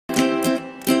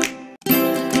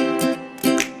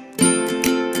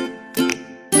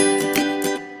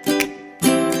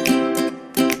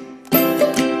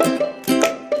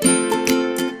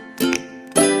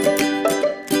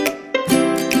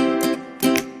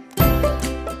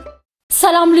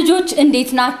ሰላም ልጆች እንዴት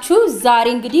ናችሁ? ዛሬ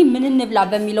እንግዲህ ምን እንብላ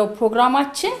በሚለው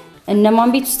ፕሮግራማችን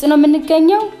እነማን ቤት ውስጥ ነው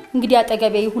የምንገኘው? እንግዲህ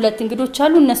አጠገቤ ሁለት እንግዶች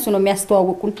አሉ። እነሱ ነው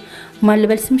የሚያስተዋውቁን። ማን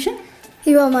ልበል ስምሽን?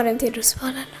 ሂባ ማርያም ቴድሮስ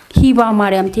ይባላል። ሂባ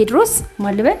ማርያም ቴድሮስ።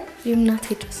 ማን ልበል? ሪምና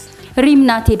ቴድሮስ።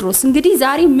 ሪምና ቴድሮስ። እንግዲህ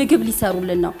ዛሬ ምግብ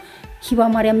ሊሰሩልን ነው። ሂባ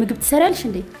ማርያም ምግብ ትሰራለሽ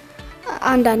እንዴ?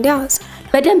 አንዳንዴ አወራለሁ።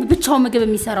 በደንብ ብቻው ምግብ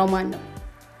የሚሰራው ማን ነው?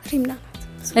 ሪምና።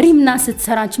 ሪምና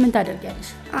ስትሰራ አንቺ ምን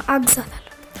ታደርጊያለሽ? አግዛታለሁ።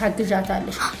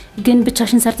 ታግዣታለሽ። ግን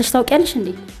ብቻሽን ሰርተሽ ታውቂያለሽ እንዴ?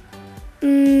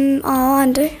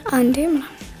 አንዴ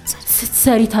ምናምን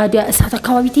ስትሰሪ ታዲያ እሳት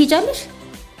አካባቢ ትሄጃለሽ?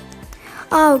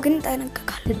 አዎ፣ ግን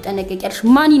ትጠነቀቂያለሽ።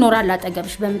 ማን ይኖራል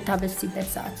አጠገብሽ በምታበስይበት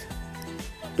ሰዓት?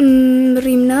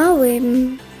 ሪምና ወይም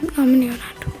ምን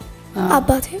ይሆናሉ?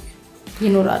 አባቴ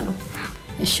ይኖራሉ።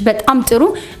 እሺ፣ በጣም ጥሩ።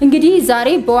 እንግዲህ ዛሬ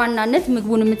በዋናነት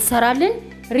ምግቡን የምትሰራልን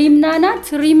ሪምና ናት።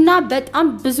 ሪምና በጣም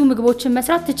ብዙ ምግቦችን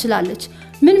መስራት ትችላለች።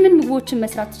 ምን ምግቦችን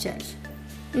መስራት ትችላለች?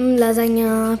 ላዛኛ፣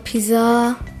 ፒዛ፣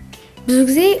 ብዙ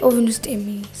ጊዜ ኦቨን ውስጥ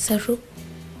የሚሰሩ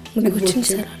ምግቦችን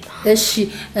ይሰራሉ። እሺ፣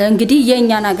 እንግዲህ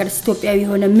የኛን ሀገር ኢትዮጵያዊ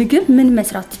የሆነ ምግብ ምን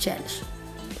መስራት ትችላለች?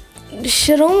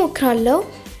 ሽሮ ሞክራለሁ።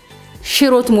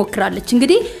 ሽሮ ትሞክራለች።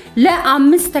 እንግዲህ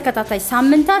ለ5 ተከታታይ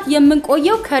ሳምንታት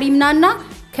የምንቆየው ከሪምናና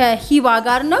ከሂባ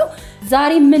ጋር ነው።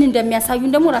 ዛሬ ምን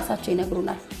እንደሚያሳዩን ደግሞ ራሳቸው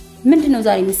ይነግሩናል። ምንድነው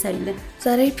ዛሬ የሚሰሩልን?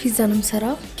 ዛሬ ፒዛ ነው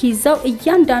የምሰራው። ፒዛው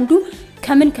እያንዳንዱ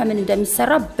ከምን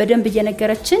እንደሚሰራ በደንብ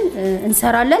እየነገረችን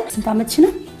እንሰራለን። ስንት አመትሽ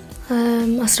ነው?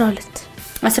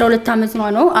 12 አመት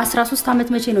ነው። 13 አመት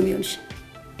መቼ ነው የሚሆንሽ?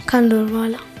 ከአንድ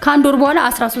ወር በኋላ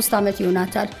 13 አመት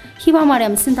ይሆናታል። ሂባ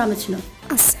ማርያም ስንት አመትሽ ነው?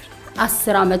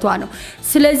 10 አመቷ ነው።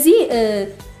 ስለዚህ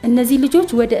እነዚህ ልጆች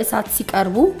ወደ እሳት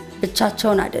ሲቀርቡ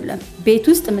ብቻቸውን አይደለም፣ ቤት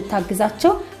ውስጥ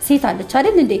የምታግዛቸው ሴት አለች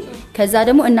አይደል እንዴ? ከዛ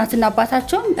ደግሞ እናትና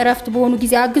አባታቸው እረፍት በሆኑ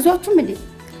ጊዜ ያግዟችሁም እንዴ?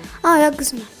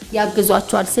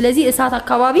 ያግዟቸዋል። ስለዚህ እሳት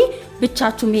አካባቢ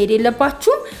ብቻችሁ መሄድ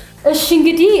የለባችሁም። እሺ፣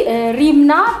 እንግዲህ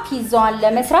ሪምና ፒዛዋን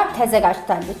ለመስራት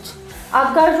ተዘጋጅታለች።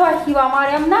 አጋዧ ሂባ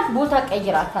ማርያም ናት። ቦታ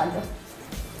ቀይራታለሁ።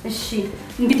 እሺ፣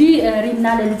 እንግዲህ ሪምና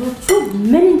ለልጆቹ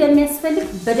ምን እንደሚያስፈልግ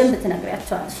በደንብ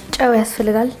ትነግሪያቸዋለሽ። ጨው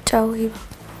ያስፈልጋል። ጨው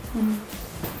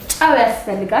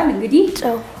ያስፈልጋል። እንግዲህ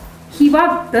ሂባ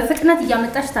በፍጥነት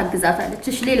እያመጣች ታግዛታለች።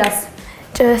 እሺ፣ ሌላስ?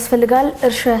 ጨው ያስፈልጋል።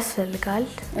 እርሾ ያስፈልጋል።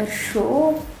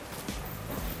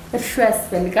 እርሾ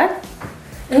ያስፈልጋል።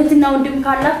 እህትና ወንድም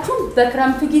ካላችሁ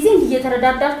በክረምቱ ጊዜ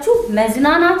እየተረዳዳችሁ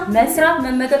መዝናናት፣ መስራት፣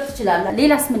 መመገብ ትችላላችሁ።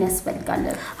 ሌላስ ምን ያስፈልጋል?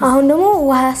 አሁን ደግሞ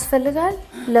ውሃ ያስፈልጋል።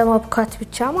 ለማብካት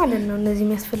ብቻ ማለት ነው። እነዚህ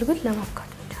የሚያስፈልጉት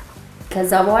ለማብካት ብቻ ነው።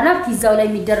 ከዛ በኋላ ፒዛው ላይ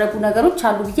የሚደረጉ ነገሮች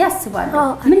አሉ ብዬ አስባለሁ።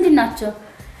 ምንድናቸው?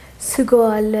 ስጎ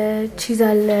አለ፣ ቺዝ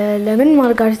አለ። ለምን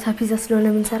ማርጋሪታ ፒዛ ስለሆነ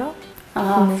የምንሰራው።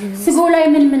 ስጎ ላይ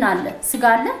ምን አለ? ስጋ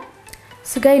አለ?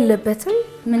 ስጋ የለበትም።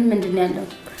 ምንድን ነው ያለው?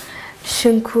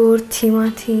 ሽንኩርት፣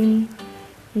 ቲማቲም፣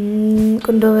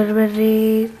 ቁንዶ በርበሬ፣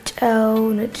 ጨው፣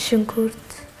 ነጭ ሽንኩርት።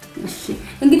 እሺ፣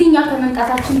 እንግዲህ እኛ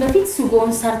ከመምጣታችን በፊት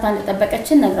ስጎውን ሰርታ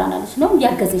እንደጠበቀችን ነግራናለች ነው።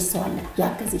 ያገዘች ሰው አለ?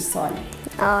 ያገዘች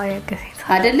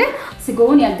አይደለ?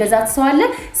 ስጎውን ያገዛት ሰው አለ።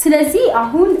 ስለዚህ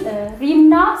አሁን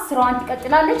ሪምና ስራዋን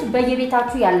ትቀጥላለች።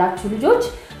 በየቤታችሁ ያላችሁ ልጆች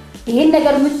ይሄን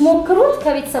ነገር የምትሞክሩት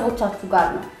ከቤተሰቦቻችሁ ጋር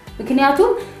ነው።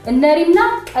 ምክንያቱም እነ ሪምና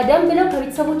ቀደም ብለው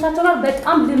ከቤተሰቦቻቸው ጋር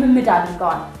በጣም ልምምድ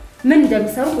አድርገዋል። ምን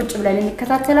እንደሚሰሩ ቁጭ ብለን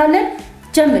እንከታተላለን።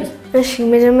 ጀምሪ። እሺ፣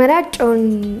 መጀመሪያ ጨውን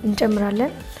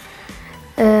እንጨምራለን።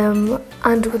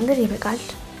 አንድ ቁንድር ይበቃል።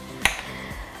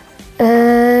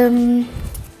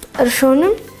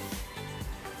 እርሾንም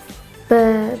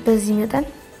በዚህ መጠን።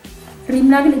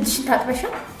 ሪምና ግን እጅሽን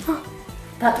ታጥበሻል?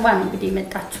 ታጥባ ነው እንግዲህ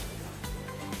የመጣችው።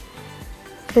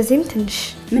 ከዚህም ትንሽ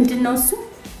ምንድነው እሱ?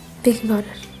 ቤኪንግ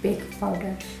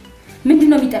ፓውደር።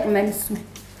 ምንድነው የሚጠቅመን እሱ?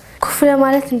 ኩፍ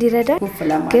ለማለት እንዲረዳ።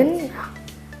 ግን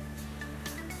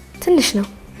ትንሽ ነው።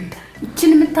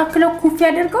 እቺን የምታክለው ኩፍ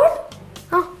ያደርገዋል?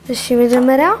 እሺ፣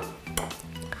 መጀመሪያ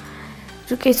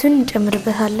ዱቄቱን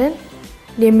እንጨምርበታለን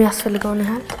የሚያስፈልገውን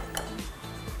ያህል።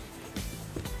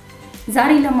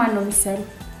 ዛሬ ለማን ነው የሚሰራው?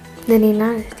 ለኔና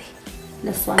ለእህቴ።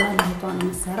 ለሷና ለእህቷ ነው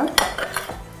የሚሰራው።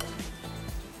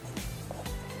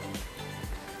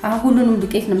 ሁሉንም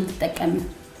ዱቄት ነው የምትጠቀሚው?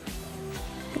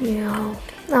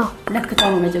 ለክተው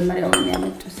ነው መጀመሪያው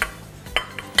የሚያመጡት።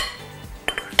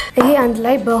 ይሄ አንድ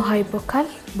ላይ በውሃ ይቦካል።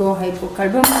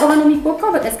 በሙቅ ውሃ ነው የሚቦካው?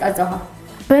 በቀዝቃዛ ውሃ?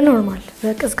 በኖርማል፣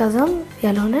 በቀዝቃዛም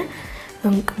ያልሆነ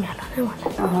በሙቅም ያልሆነ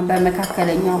ማለት ነው።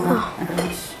 በመካከለኛው ውሃ።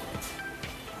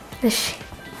 እሺ፣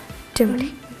 ጀምሪ።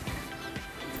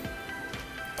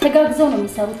 ተጋግዘው ነው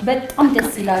የሚሰሩት። በጣም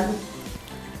ደስ ይላሉ።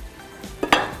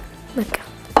 በቃ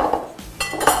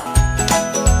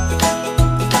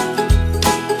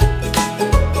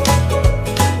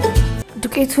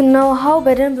ዱቄቱና ውሃው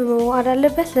በደንብ መዋሃድ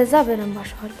አለበት። ለዛ በደንብ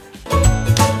አሸዋለሁ።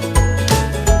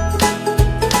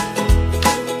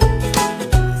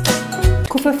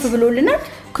 ብሎልናል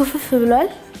ኩፍፍ ብሏል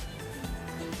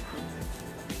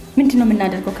ምንድነው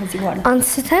የምናደርገው ከዚህ በኋላ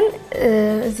አንስተን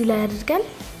እዚህ ላይ አድርገን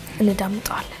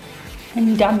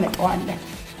እንዳመጣዋለን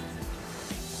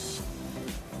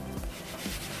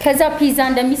ከዛ ፒዛ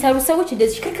እንደሚሰሩ ሰዎች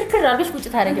እንደዚህ ክርክር አድርገሽ ቁጭ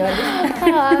ታረጋለሽ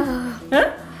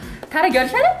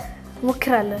ታረጋለሽ አይደል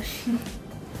ሞክራለሽ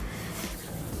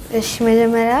እሺ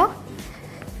መጀመሪያ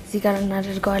እዚህ ጋር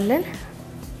እናደርጋለን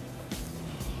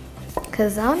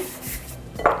ከዛ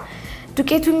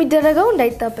ዱቄቱ የሚደረገው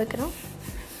እንዳይጣበቅ ነው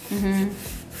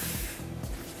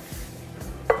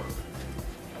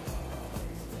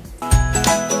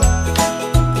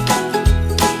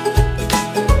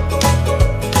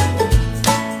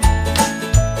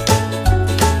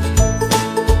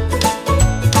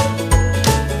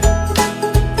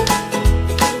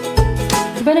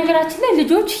በነገራችን ላይ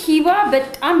ልጆች ሂባ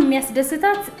በጣም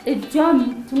የሚያስደስታት እጇም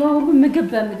ሁሉ ምግብ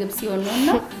በምግብ ሲሆን ነውና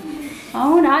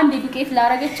አሁን አንድ ዱቄት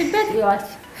ላረገችበት ይዋት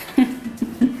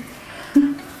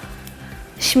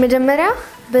እሺ መጀመሪያ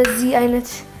በዚህ አይነት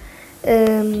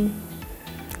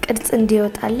ቅርጽ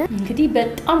እንዲወጣለን እንግዲህ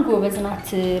በጣም ጎበዝ ናት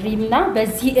ሪምና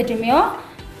በዚህ እድሜዋ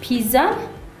ፒዛን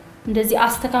እንደዚህ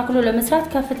አስተካክሎ ለመስራት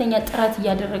ከፍተኛ ጥረት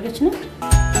እያደረገች ነው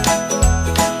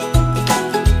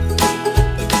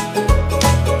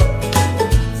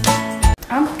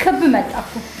ከብ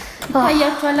መጣኩ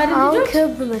ታያችኋል አይደል ልጆች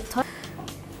ከብ መጣ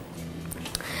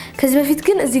ከዚህ በፊት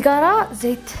ግን እዚህ ጋራ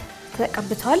ዘይት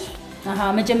ተቀብቷል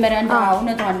መጀመሪያ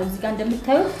እውነታው ነው እዚህ ጋር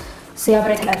እንደምታዩ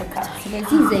ሲያብረቀርቃል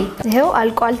ስለዚህ ዘይት ይሄው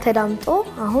አልቋል ተዳምጦ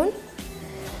አሁን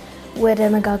ወደ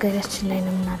መጋገሪያችን ላይ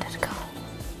ነው የምናደርገው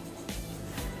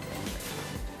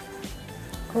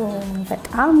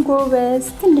በጣም ጎበዝ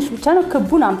ትንሽ ብቻ ነው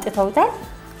ክቡን አምጥተውታል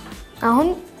አሁን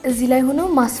እዚህ ላይ ሆኖ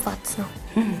ማስፋት ነው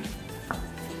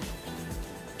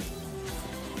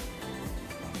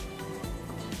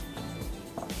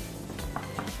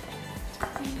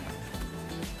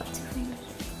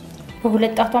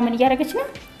በሁለት ጣቷ ምን እያደረገች ነው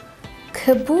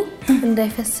ክቡ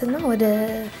እንዳይፈስና ወደ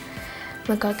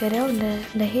መጋገሪያው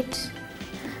እንዳይሄድ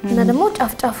እና ደግሞ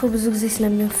ጫፍጫፉ ብዙ ጊዜ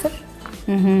ስለሚወፍር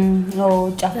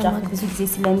ጫፍጫፉ ብዙ ጊዜ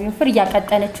ስለሚወፍር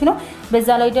ያቀጠነችው ነው በዛ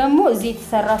ላይ ደግሞ እዚህ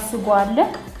የተሰራ ስጎ አለ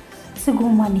ስጎ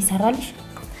ማን ይሰራልሽ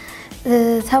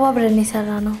ተባብረን የሰራ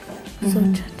ነው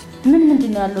ብዙዎቻችን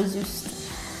ምንድን ነው ያለው እዚህ ውስጥ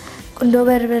ቁንዶ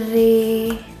በርበሬ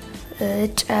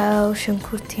ጨው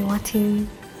ሽንኩርት ቲማቲም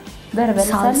በርበሬ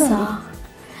ሳልሳ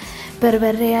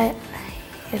በርበሬ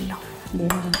ያለው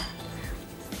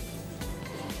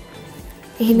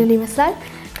ይሄንን ይመስላል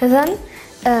ከዛን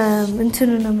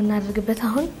እንትኑ ነው የምናደርግበት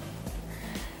አሁን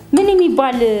ምን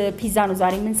የሚባል ፒዛ ነው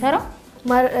ዛሬ የምንሰራው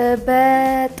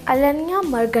በጣሊያንኛ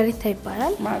ማርጋሪታ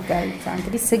ይባላል ማርጋሪታ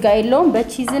እንግዲህ ስጋ የለውም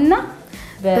በቺዝ እና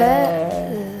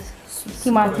በቲማቲም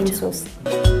ሶስ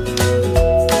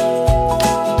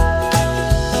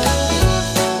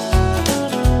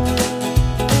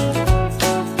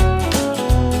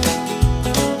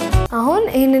አሁን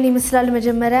ይሄንን ይመስላል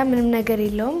መጀመሪያ ምንም ነገር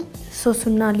የለውም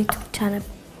ሶሱና ሊጡ ብቻ ነው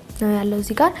ያለው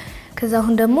እዚህ ጋር ከዛ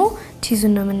አሁን ደግሞ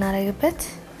ቺዙን ነው የምናረግበት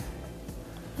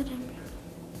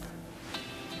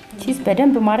ቺዝ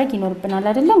በደንብ ማድረግ ይኖርብናል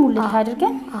አይደለ ሙልት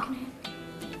አድርገን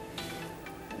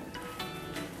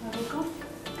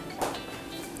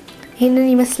ይሄንን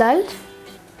ይመስላል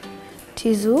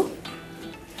ቺዙ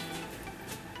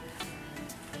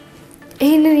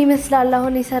ይሄንን ይመስላል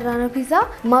አሁን የሰራነው ፒዛ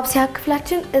ማብሰያ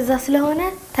ክፍላችን እዛ ስለሆነ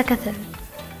ተከተሉ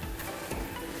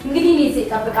እንግዲህ እኔ እዚህ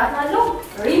ተጠብቃታለሁ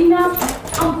ሪምና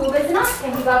አንጎበትና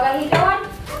ከሚጋጋ ሄደዋል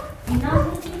እና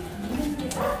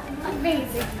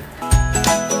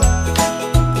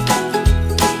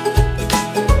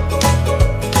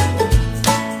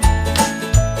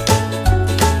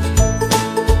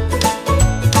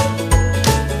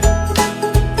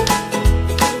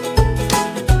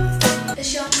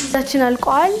ፒዛችን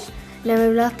አልቋል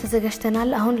ለመብላት ተዘጋጅተናል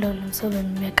አሁን ለሁሉም ሰው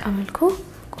በሚያውቅ መልኩ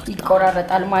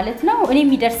ይቆራረጣል ማለት ነው እኔም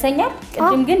ይደርሰኛል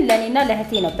ቅድም ግን ለኔና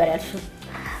ለህቴ ነበር ያልሽው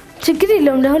ችግር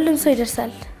የለውም ለሁሉም ሰው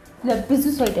ይደርሳል ለብዙ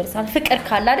ሰው ይደርሳል ፍቅር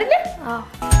ካለ አይደል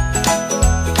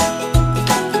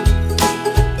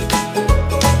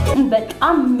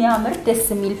በጣም የሚያምር ደስ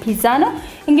የሚል ፒዛ ነው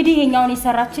እንግዲህ የኛውን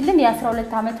የሰራችልን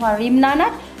የ12 አመቷ ሪምና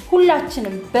ናት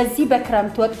ሁላችንም በዚህ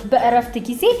በክረምት ወቅት በእረፍት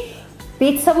ጊዜ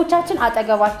ቤተሰቦቻችን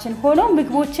አጠገባችን ሆነው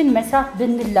ምግቦችን መስራት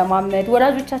ብንለማመድ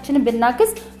ወላጆቻችንን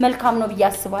ብናግዝ መልካም ነው ብዬ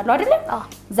አስባለሁ አይደል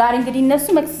ዛሬ እንግዲህ እነሱ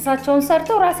መክሰሳቸውን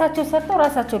ሰርተው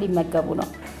ራሳቸው ሊመገቡ ነው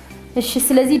እሺ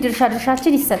ስለዚህ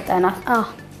ድርሻችን ይሰጠናል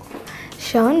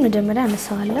ሻውን መጀመሪያ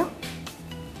አነሳዋለሁ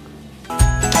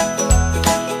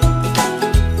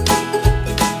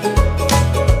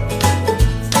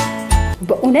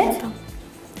በእውነት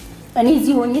እኔ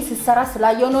እዚህ ሆኜ ስሰራ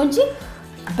ስላየው ነው እንጂ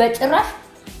በጭራሽ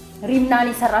ሪምናን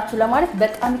የሰራችሁ ለማለት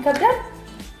በጣም ይከብዳል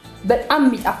በጣም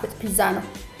የሚጣፍጥ ፒዛ ነው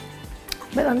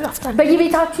በጣም ያፍጣል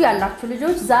በየቤታችሁ ያላችሁ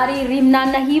ልጆች ዛሬ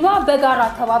ሪምናና ሂባ በጋራ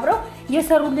ተባብረው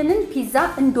የሰሩልንን ፒዛ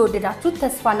እንደወደዳችሁ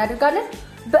ተስፋ እናደርጋለን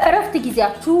በእረፍት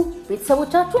ጊዜያችሁ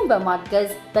ቤተሰቦቻችሁን በማገዝ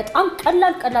በጣም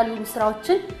ቀላል የሆኑ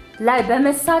ስራዎችን ላይ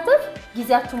በመሳተፍ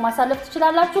ጊዜያችሁን ማሳለፍ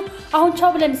ትችላላችሁ አሁን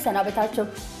ቻው ብለን እንሰናበታችሁ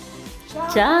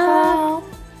ቻው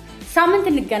ሳምንት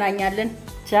እንገናኛለን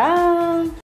ቻው